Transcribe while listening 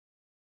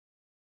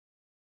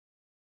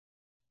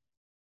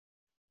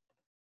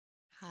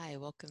Hi,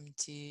 welcome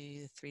to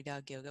the Three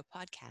Dog Yoga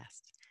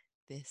Podcast.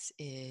 This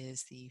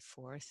is the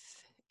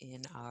fourth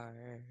in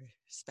our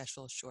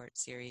special short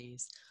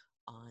series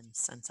on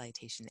Sun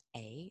Salutation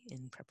A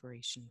in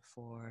preparation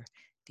for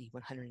the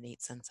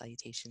 108 Sun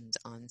Salutations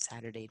on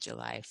Saturday,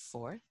 July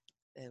 4th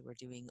that we're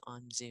doing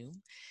on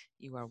Zoom.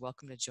 You are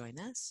welcome to join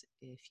us.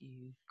 If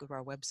you go to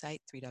our website,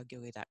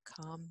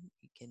 threedogyoga.com,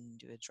 you can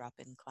do a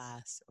drop-in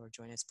class or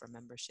join us for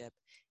membership.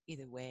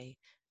 Either way,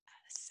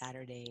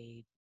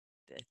 Saturday,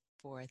 the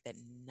 4th at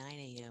 9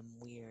 a.m.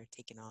 we are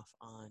taking off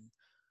on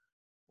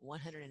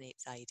 108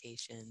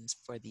 salutations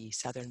for the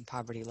Southern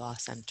Poverty Law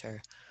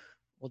Center.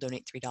 We'll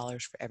donate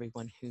 $3 for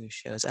everyone who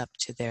shows up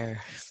to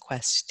their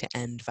quest to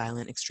end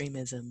violent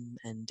extremism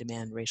and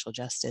demand racial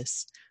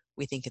justice.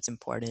 We think it's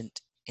important,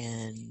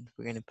 and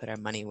we're going to put our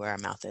money where our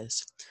mouth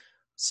is.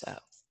 So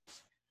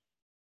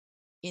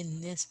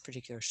in this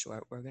particular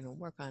short, we're going to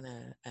work on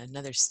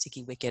another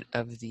sticky wicket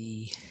of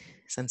the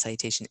Sun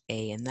Salutation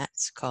A, and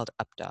that's called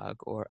Up Dog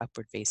or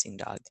Upward Facing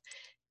Dog.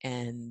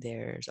 And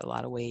there's a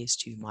lot of ways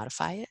to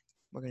modify it.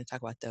 We're going to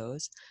talk about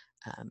those.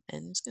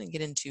 And it's going to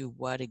get into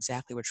what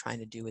exactly we're trying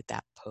to do with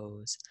that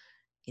pose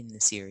in the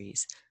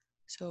series.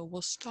 So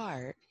we'll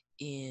start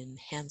in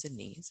hands and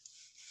knees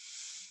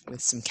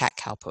with some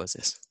cat-cow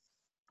poses.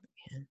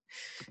 And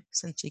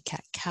essentially,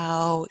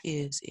 cat-cow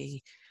is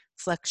a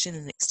flexion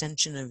and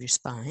extension of your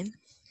spine.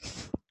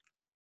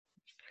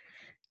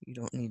 You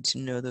don't need to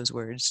know those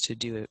words to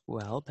do it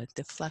well, but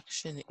the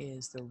flexion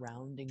is the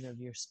rounding of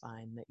your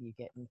spine that you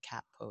get in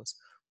cat pose.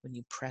 When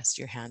you press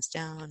your hands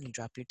down, you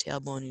drop your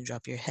tailbone, you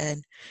drop your head,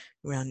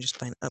 round your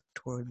spine up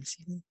toward the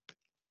ceiling.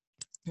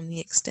 And the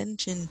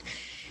extension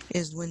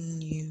is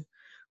when you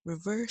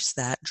reverse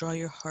that, draw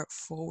your heart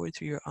forward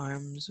through your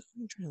arms,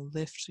 you're trying to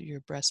lift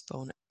your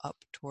breastbone up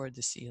toward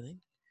the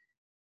ceiling.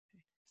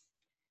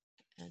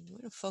 And we're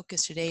going to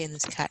focus today in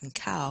this cat and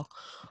cow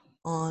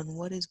on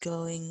what is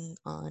going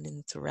on in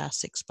the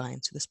thoracic spine,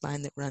 so the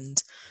spine that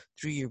runs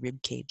through your rib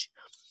cage.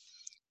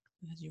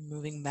 As you're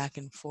moving back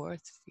and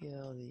forth,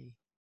 feel the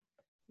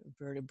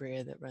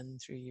vertebrae that run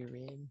through your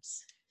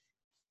ribs.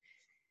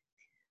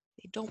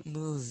 They don't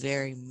move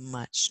very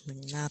much.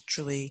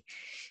 Naturally,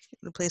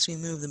 the place we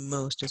move the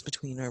most is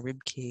between our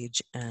rib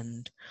cage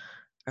and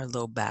our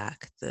low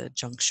back, the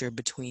juncture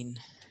between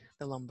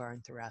the lumbar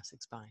and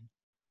thoracic spine.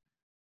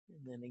 And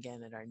then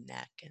again at our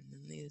neck. And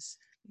then these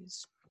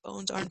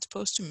bones aren't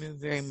supposed to move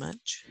very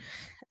much.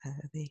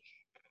 They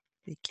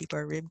keep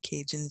our rib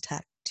cage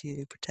intact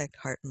to protect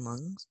heart and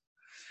lungs.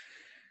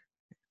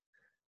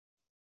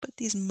 But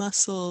these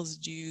muscles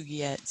do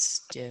get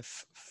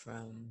stiff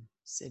from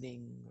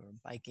sitting or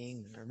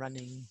biking or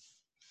running,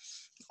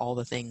 all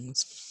the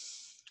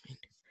things.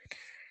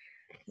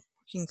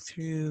 Working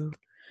through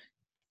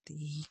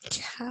the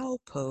cow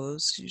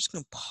pose, you're just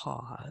going to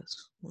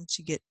pause. Once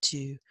you get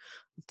to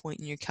a point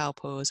in your cow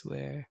pose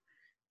where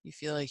you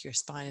feel like your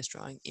spine is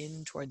drawing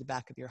in toward the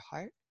back of your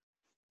heart,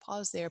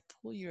 pause there,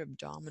 pull your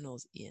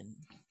abdominals in.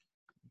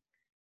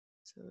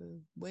 So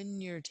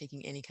when you're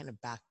taking any kind of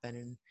back bend,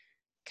 and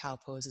cow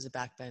pose is a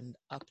back bend,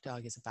 up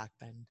dog is a back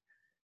bend,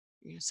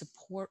 you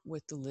support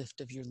with the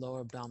lift of your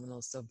lower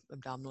abdominals, the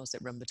abdominals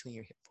that run between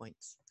your hip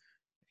points.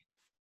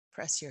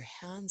 Press your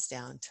hands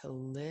down to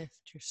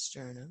lift your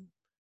sternum.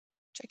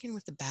 Check in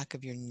with the back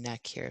of your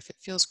neck here. If it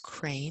feels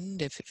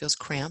craned, if it feels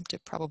cramped,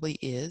 it probably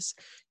is.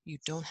 You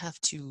don't have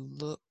to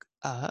look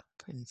up.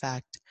 In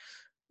fact,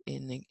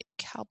 in a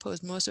cow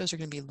pose, most of us are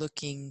going to be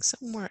looking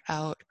somewhere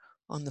out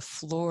on the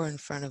floor in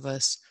front of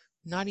us,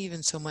 not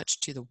even so much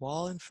to the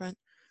wall in front,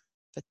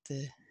 but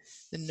the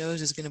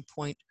nose is going to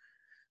point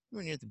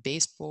near the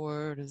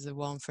baseboard or the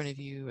wall in front of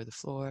you or the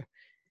floor.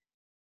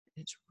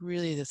 It's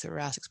really the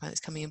thoracic spine that's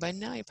coming in. By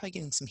now, you're probably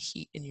getting some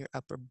heat in your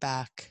upper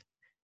back.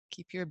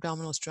 Keep your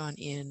abdominals drawn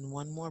in.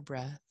 One more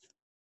breath.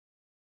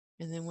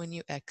 And then when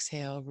you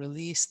exhale,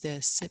 release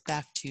this. Sit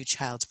back to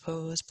child's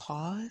pose.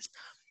 Pause.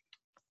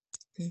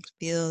 And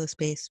feel the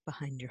space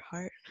behind your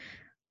heart.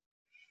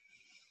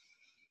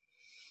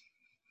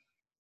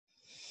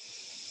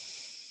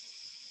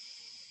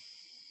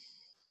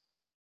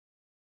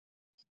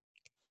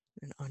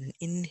 And on an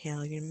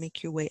inhale, you're going to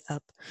make your way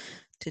up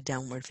to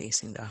downward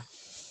facing dog.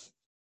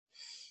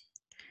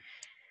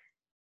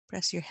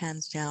 Press your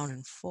hands down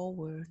and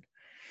forward.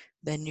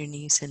 Bend your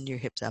knees, send your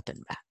hips up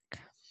and back.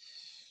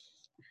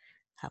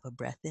 Have a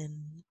breath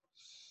in.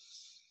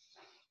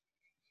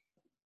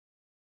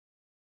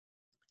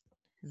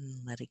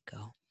 And let it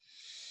go.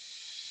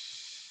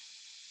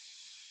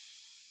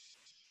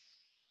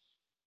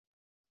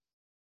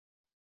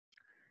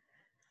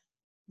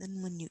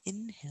 Then when you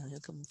inhale,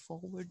 you'll come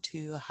forward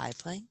to a high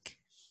plank.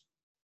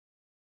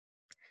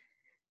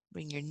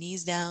 Bring your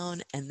knees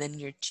down and then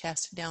your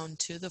chest down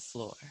to the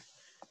floor.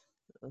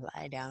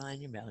 Lie down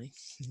on your belly.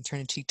 You can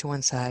turn a cheek to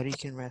one side, or you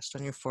can rest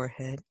on your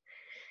forehead.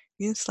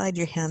 You can slide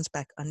your hands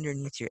back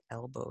underneath your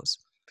elbows.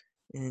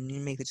 And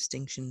you make the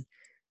distinction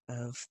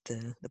of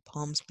the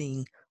palms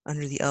being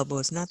under the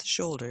elbows, not the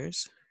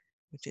shoulders,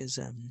 which is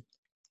kind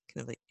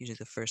of like usually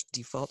the first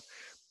default,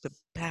 but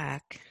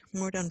back,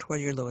 more down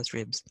toward your lowest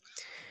ribs.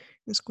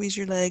 And squeeze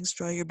your legs,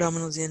 draw your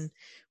abdominals in.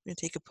 We're going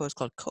to take a pose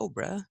called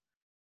Cobra.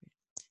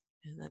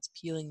 And that's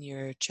peeling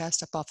your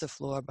chest up off the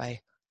floor by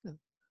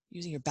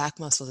using your back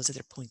muscles as if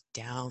they're pulling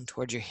down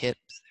towards your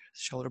hips.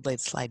 Shoulder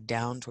blades slide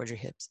down towards your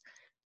hips.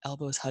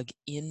 Elbows hug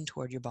in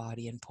toward your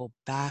body and pull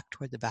back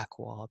toward the back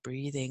wall.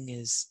 Breathing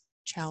is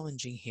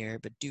challenging here,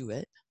 but do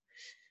it.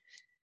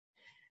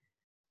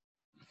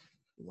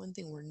 One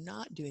thing we're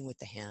not doing with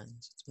the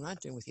hands, we're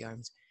not doing with the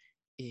arms,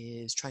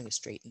 is trying to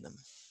straighten them.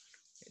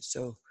 Okay,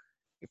 so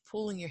you're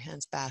pulling your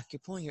hands back, you're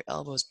pulling your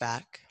elbows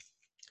back.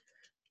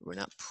 We're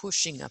not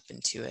pushing up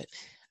into it.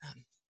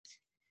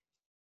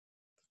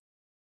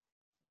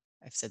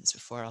 I've said this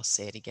before, I'll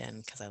say it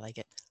again because I like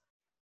it.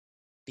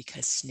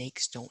 Because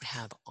snakes don't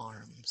have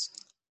arms.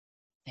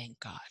 Thank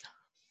God.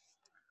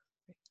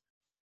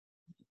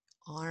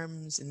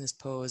 Arms in this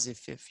pose,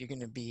 if you're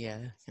going to be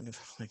kind of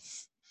like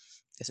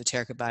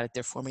esoteric about it,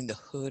 they're forming the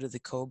hood of the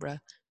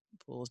cobra.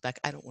 Pulls back.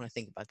 I don't want to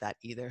think about that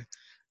either.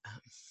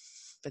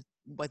 But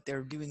what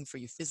they're doing for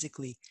you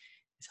physically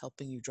is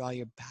helping you draw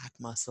your back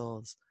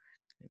muscles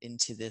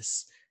into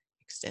this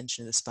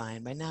extension of the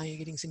spine. By now, you're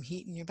getting some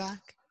heat in your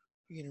back.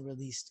 You're going to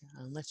release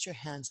down. Let your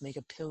hands make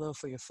a pillow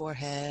for your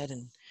forehead,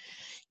 and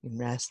you can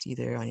rest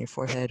either on your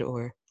forehead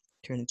or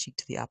turn the cheek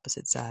to the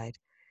opposite side.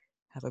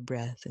 Have a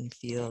breath and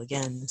feel,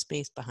 again, the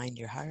space behind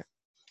your heart.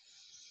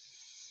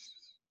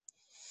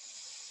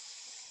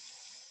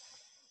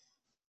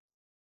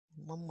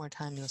 One more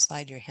time, you'll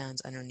slide your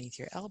hands underneath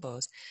your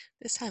elbows.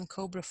 This time,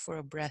 Cobra for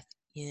a breath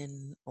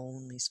in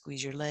only.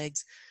 Squeeze your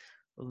legs,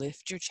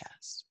 lift your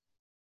chest.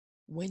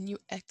 When you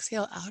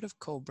exhale out of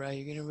Cobra,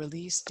 you're going to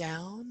release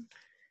down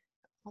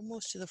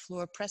almost to the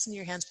floor. Press into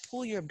your hands,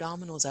 pull your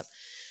abdominals up.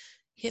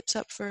 Hips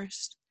up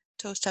first,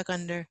 toes tuck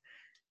under,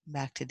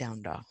 back to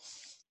down dog.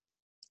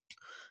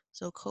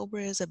 So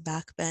Cobra is a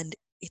back bend.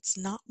 It's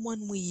not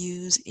one we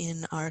use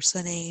in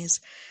asanas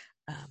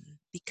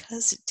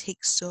because it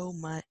takes so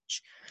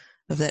much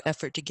of that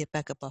effort to get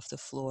back up off the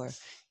floor.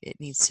 It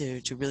needs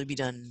to really be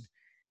done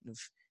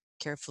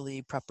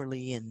carefully,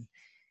 properly, and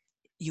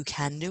you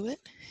can do it.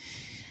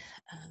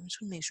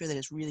 Just want to make sure that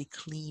it's really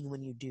clean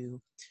when you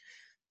do.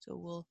 So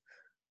we'll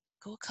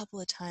go a couple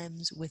of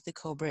times with the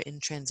Cobra in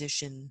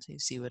transition, so you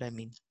see what I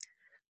mean.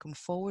 Come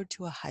forward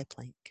to a high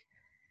plank.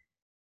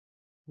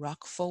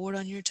 Rock forward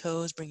on your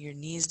toes, bring your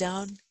knees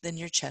down, then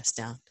your chest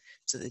down,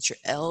 so that your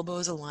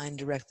elbows align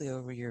directly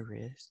over your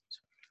wrists.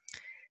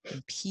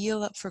 And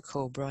peel up for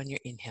Cobra on your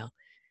inhale.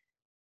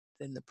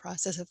 Then the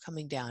process of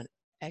coming down,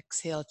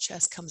 exhale,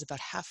 chest comes about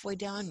halfway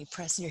down, you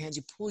press in your hands,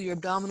 you pull your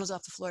abdominals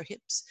off the floor,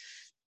 hips,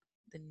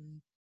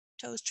 then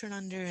toes turn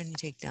under and you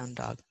take down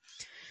dog.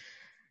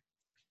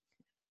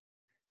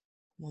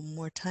 One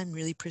more time,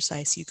 really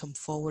precise. You come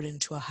forward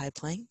into a high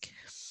plank.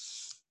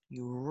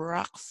 You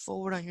rock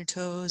forward on your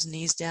toes,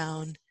 knees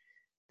down,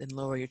 then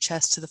lower your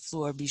chest to the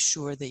floor. Be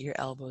sure that your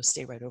elbows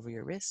stay right over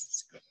your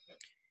wrists.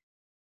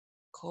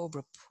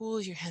 Cobra, pull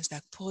your hands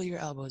back, pull your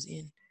elbows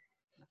in.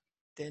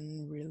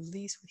 Then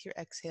release with your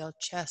exhale.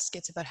 Chest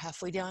gets about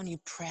halfway down. You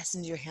press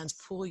into your hands,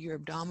 pull your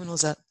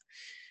abdominals up,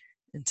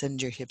 and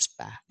send your hips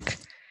back.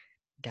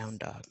 Down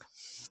dog.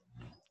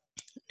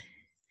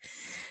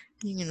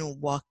 You're going to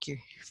walk your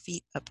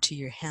feet up to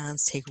your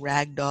hands, take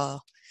ragdoll.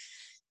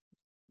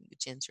 Good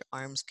chance your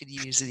arms could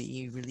use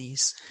the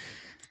release.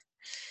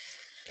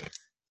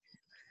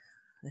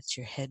 Let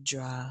your head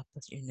drop,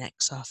 let your neck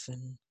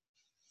soften.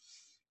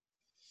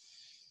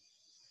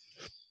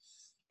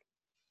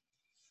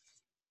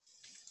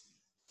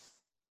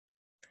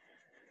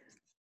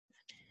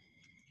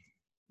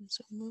 And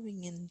so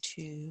moving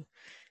into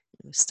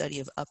the study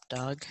of up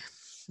dog,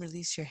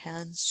 release your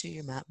hands to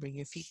your mat, bring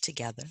your feet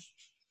together.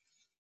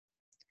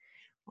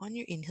 On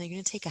your inhale, you're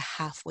going to take a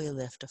halfway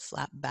lift, a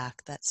flat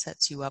back. That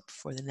sets you up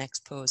for the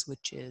next pose,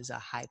 which is a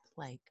high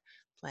plank.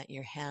 Plant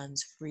your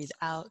hands, breathe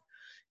out.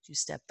 You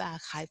step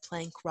back, high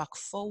plank, rock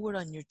forward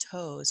on your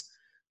toes.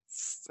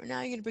 For now,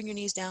 you're going to bring your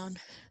knees down,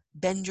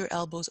 bend your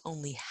elbows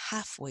only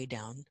halfway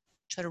down,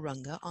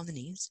 chaturanga on the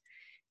knees.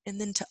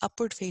 And then to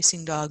upward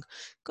facing dog,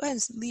 go ahead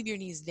and leave your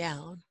knees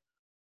down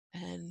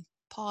and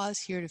pause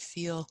here to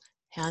feel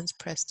hands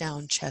pressed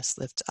down, chest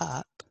lifts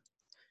up.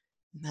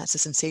 And that's the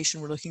sensation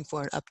we're looking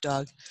for in up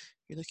dog.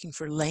 You're looking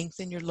for length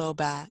in your low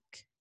back.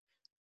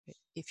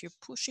 If you're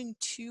pushing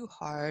too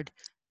hard,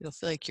 you'll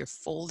feel like you're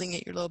folding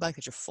at your low back,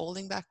 that you're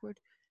folding backward.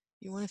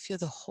 You want to feel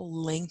the whole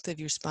length of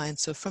your spine.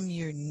 So from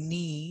your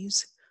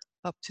knees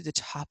up to the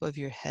top of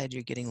your head,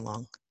 you're getting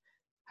long.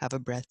 Have a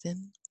breath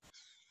in.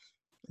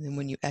 And then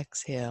when you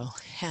exhale,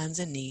 hands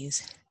and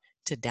knees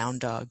to down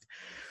dog,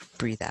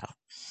 breathe out.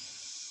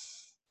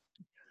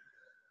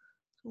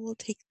 So we'll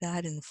take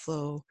that in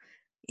flow.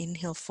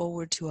 Inhale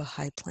forward to a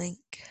high plank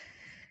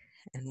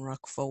and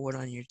rock forward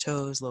on your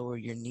toes. Lower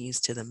your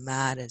knees to the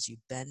mat as you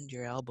bend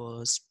your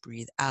elbows.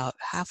 Breathe out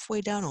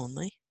halfway down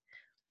only.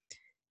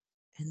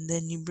 And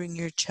then you bring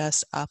your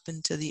chest up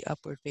into the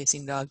upward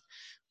facing dog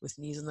with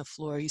knees on the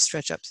floor. You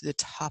stretch up to the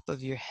top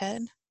of your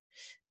head.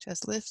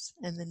 Chest lifts,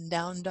 and then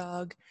down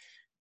dog.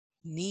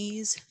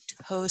 Knees,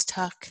 toes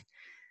tuck,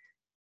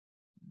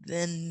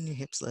 Then your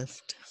hips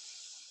lift.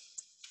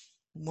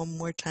 One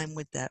more time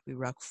with that. We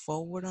rock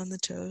forward on the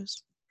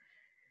toes.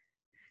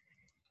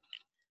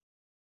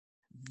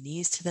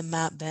 Knees to the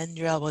mat, bend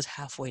your elbows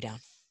halfway down.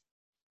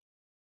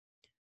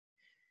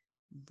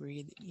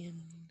 Breathe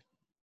in.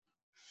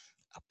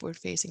 Upward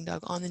facing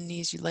dog on the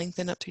knees. You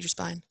lengthen up through your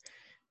spine.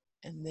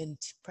 And then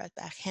press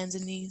back, hands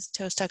and knees,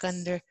 toes tuck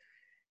under.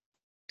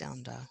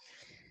 Down dog.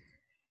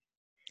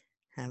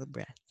 Have a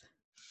breath.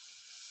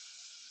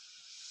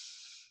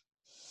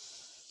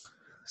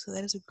 So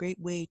that is a great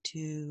way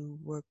to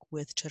work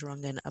with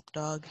chaturanga and up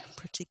dog,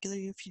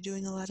 particularly if you're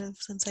doing a lot of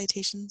sun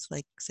citations,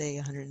 like say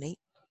 108.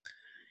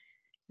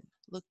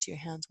 Look to your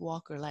hands,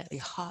 walk or lightly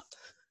hop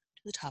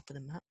to the top of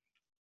the mat.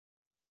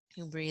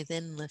 You breathe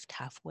in, lift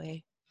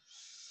halfway.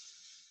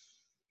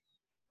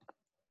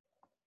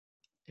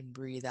 And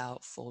breathe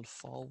out, fold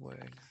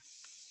forward.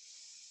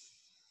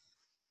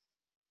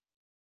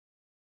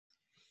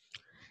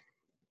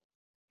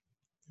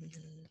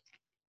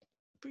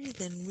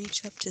 Breathe in,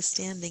 reach up to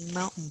standing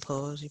mountain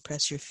pose. You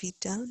press your feet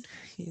down.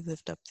 You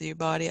lift up through your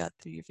body, out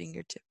through your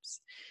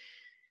fingertips.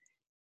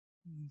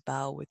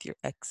 Bow with your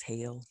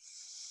exhale.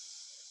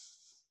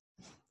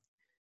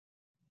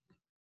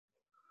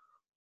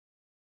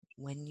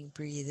 When you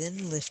breathe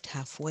in, lift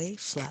halfway,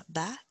 flat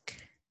back.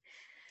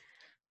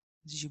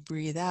 As you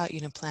breathe out,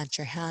 you're going to plant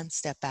your hands,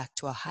 step back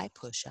to a high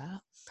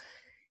push-up.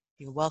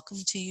 You're welcome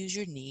to use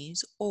your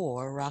knees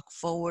or rock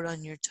forward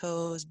on your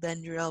toes,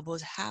 bend your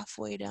elbows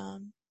halfway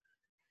down.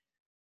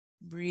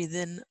 Breathe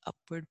in,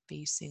 upward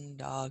facing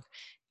dog,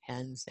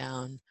 hands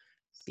down,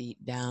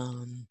 feet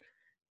down.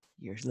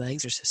 Your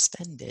legs are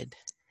suspended.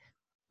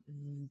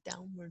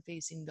 Downward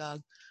facing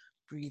dog,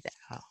 breathe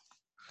out.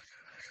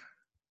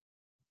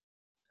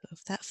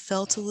 If that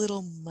felt a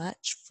little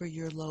much for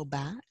your low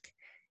back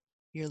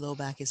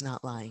is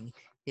not lying.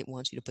 It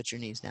wants you to put your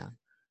knees down.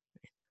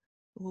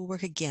 We'll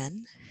work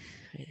again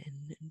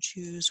and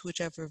choose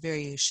whichever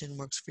variation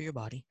works for your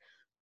body.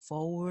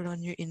 Forward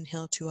on your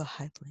inhale to a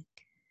high plank.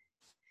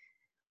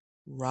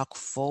 Rock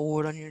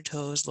forward on your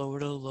toes, lower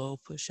to low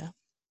push-up.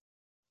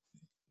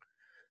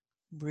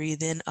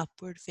 Breathe in,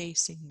 upward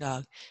facing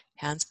dog.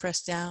 Hands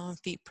pressed down,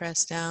 feet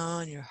pressed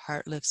down, your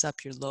heart lifts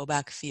up, your low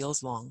back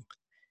feels long.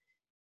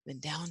 Then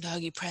down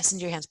dog, you press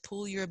into your hands,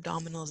 pull your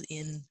abdominals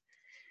in.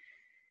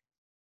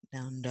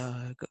 Down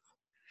dog,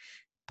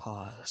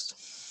 pause.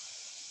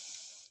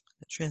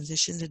 The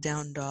transition to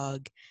down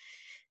dog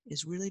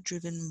is really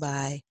driven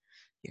by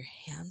your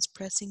hands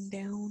pressing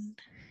down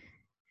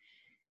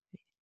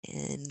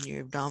and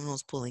your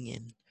abdominals pulling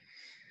in.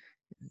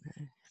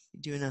 If you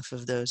do enough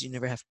of those, you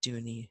never have to do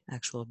any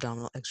actual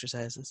abdominal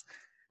exercises,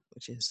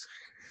 which is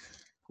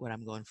what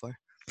I'm going for.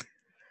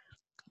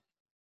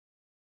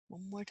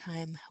 One more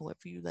time, however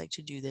you like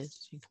to do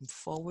this, you come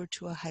forward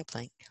to a high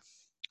plank.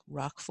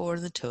 Rock forward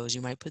on the toes.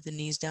 You might put the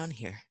knees down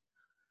here.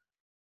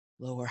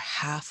 Lower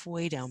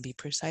halfway down. Be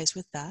precise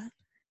with that.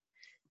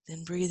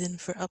 Then breathe in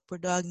for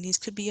upward dog. Knees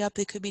could be up,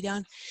 they could be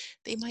down.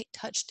 They might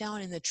touch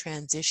down in the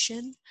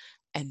transition,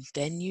 and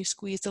then you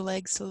squeeze the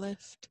legs to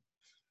lift.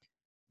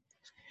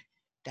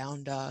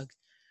 Down dog.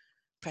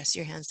 Press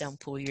your hands down,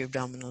 pull your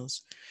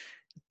abdominals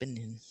up and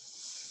in.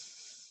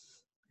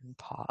 And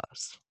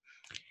pause.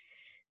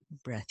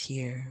 Breath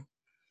here.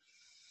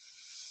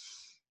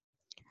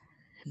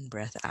 And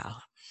breath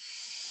out.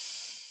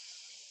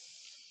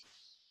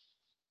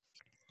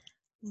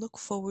 Look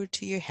forward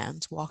to your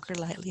hands, walk or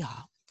lightly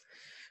hop.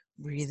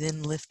 Breathe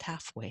in, lift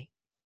halfway.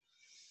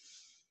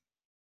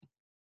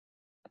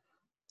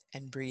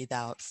 And breathe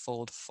out,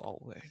 fold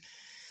forward.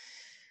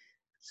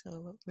 So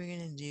what we're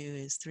going to do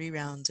is 3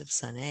 rounds of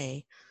Sun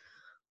A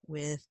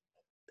with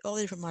all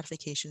the different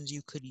modifications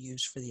you could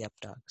use for the up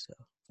dog. So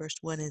first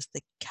one is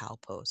the cow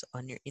pose.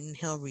 On your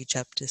inhale, reach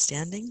up to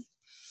standing.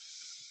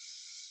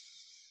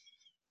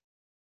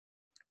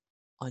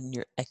 On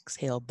your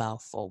exhale, bow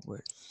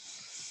forward.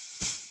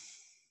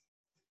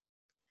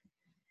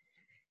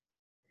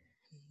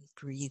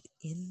 Breathe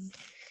in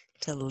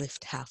to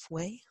lift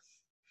halfway.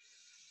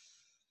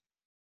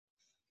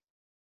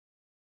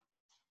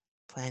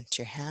 Plant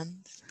your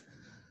hands.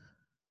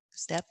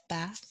 Step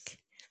back.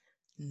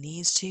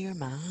 Knees to your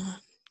mat.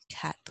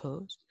 Cat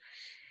pose.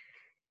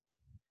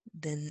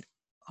 Then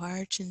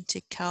arch into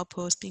cow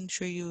pose, being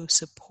sure you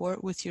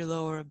support with your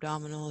lower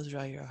abdominals,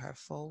 draw your heart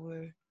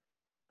forward.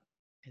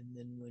 And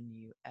then when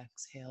you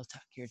exhale,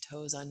 tuck your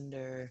toes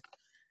under,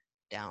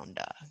 down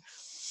dog.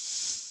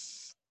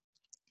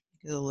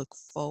 You'll look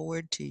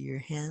forward to your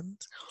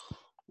hands,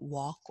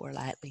 walk or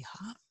lightly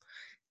hop.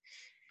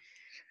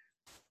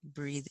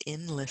 Breathe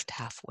in, lift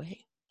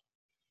halfway.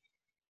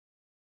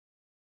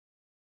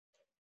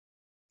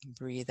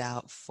 Breathe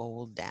out,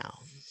 fold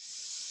down.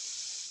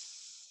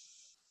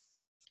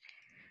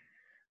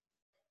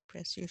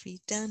 Press your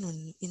feet down. When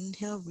you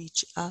inhale,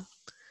 reach up.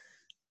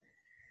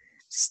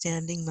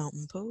 Standing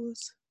mountain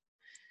pose.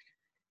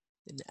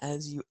 And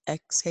as you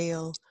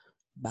exhale,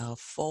 bow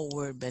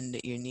forward, bend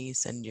at your knees,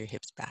 send your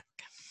hips back.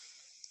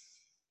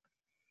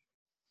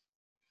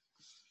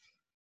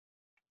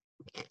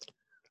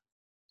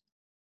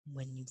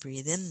 When you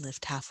breathe in,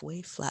 lift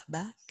halfway, flat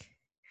back.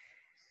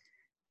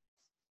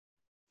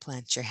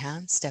 Plant your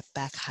hands, step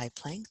back, high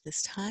plank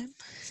this time.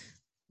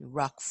 You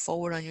rock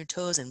forward on your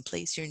toes and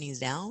place your knees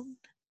down,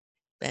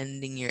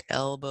 bending your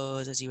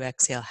elbows as you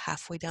exhale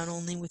halfway down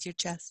only with your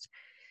chest.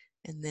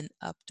 And then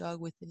up dog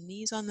with the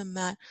knees on the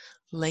mat,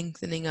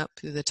 lengthening up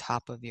through the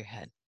top of your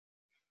head.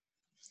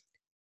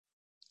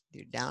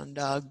 Your down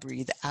dog,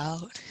 breathe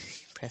out.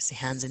 Press the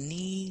hands and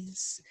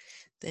knees.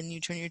 Then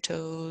you turn your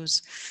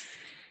toes.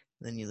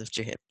 Then you lift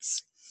your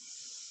hips.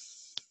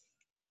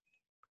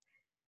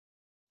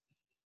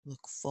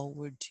 Look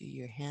forward to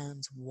your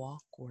hands,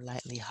 walk or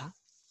lightly hop.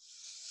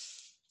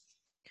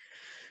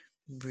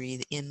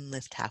 Breathe in,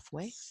 lift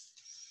halfway.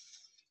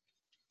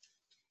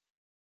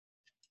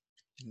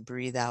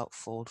 Breathe out,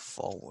 fold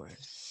forward.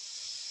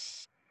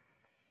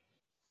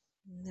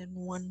 And then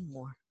one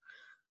more.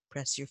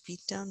 Press your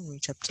feet down,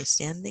 reach up to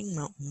standing,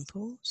 mountain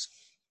pose.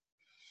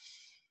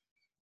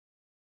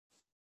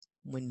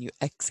 When you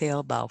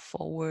exhale, bow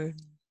forward.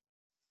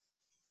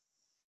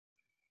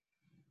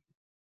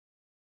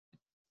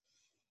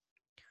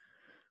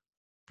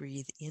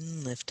 Breathe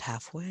in, lift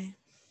halfway.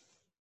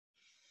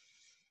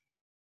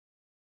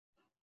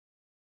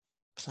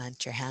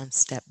 Plant your hands,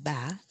 step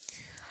back.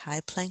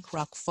 High plank,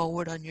 rock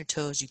forward on your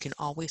toes. You can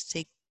always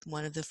take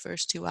one of the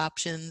first two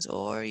options,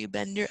 or you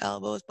bend your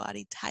elbows,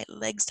 body tight,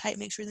 legs tight.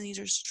 Make sure the knees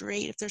are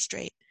straight if they're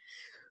straight.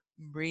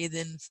 Breathe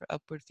in for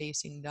upward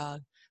facing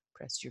dog.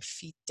 Press your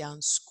feet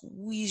down,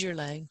 squeeze your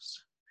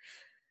legs.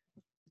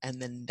 And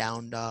then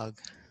down dog.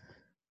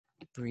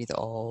 Breathe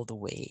all the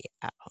way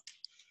out.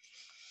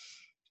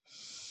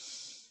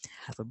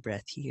 Have a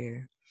breath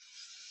here.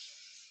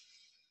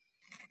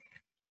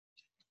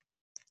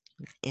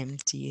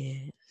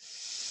 Empty it.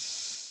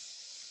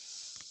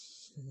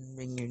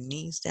 Bring your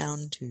knees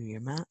down to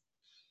your mat.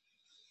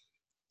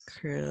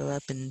 Curl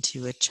up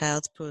into a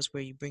child's pose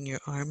where you bring your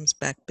arms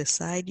back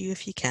beside you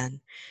if you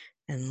can,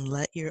 and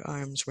let your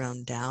arms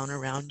round down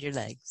around your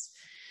legs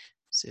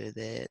so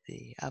that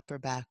the upper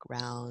back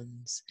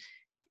rounds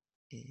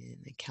in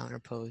a counter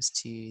pose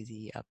to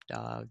the up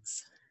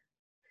dogs.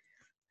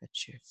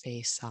 Let your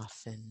face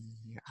soften,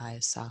 your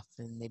eyes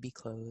soften, maybe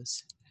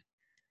close.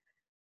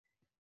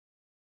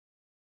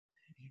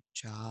 Your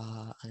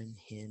jaw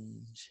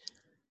unhinge,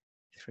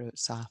 throat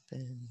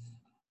soften,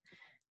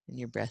 and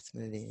your breath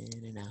move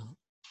in and out.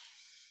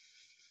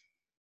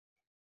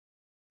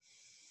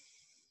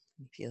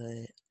 You feel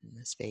it in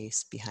the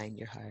space behind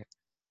your heart,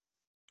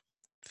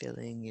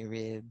 filling your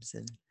ribs,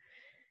 and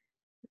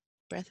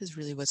breath is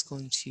really what's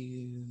going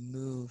to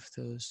move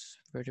those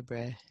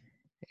vertebrae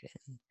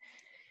and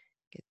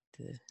get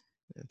the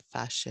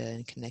fascia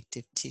and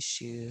connective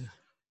tissue,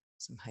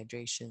 some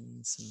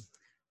hydration, some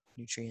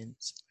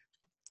nutrients.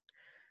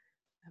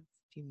 A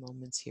few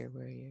moments here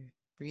where you're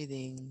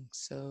breathing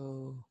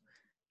so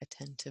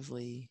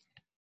attentively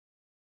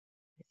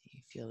that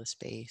you feel the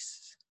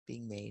space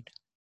being made.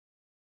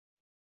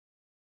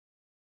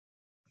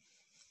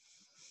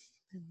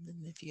 And then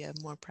if you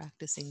have more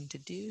practicing to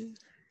do,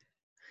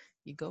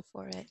 you go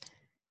for it.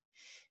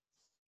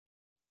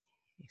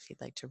 If you'd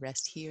like to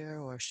rest here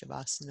or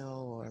Shavasana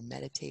or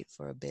meditate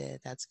for a bit,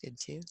 that's good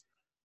too.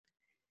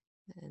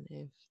 And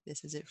if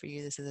this is it for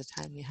you, this is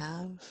the time you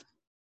have.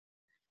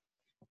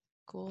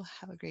 Cool.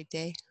 Have a great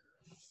day.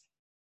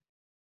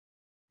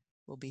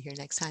 We'll be here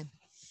next time.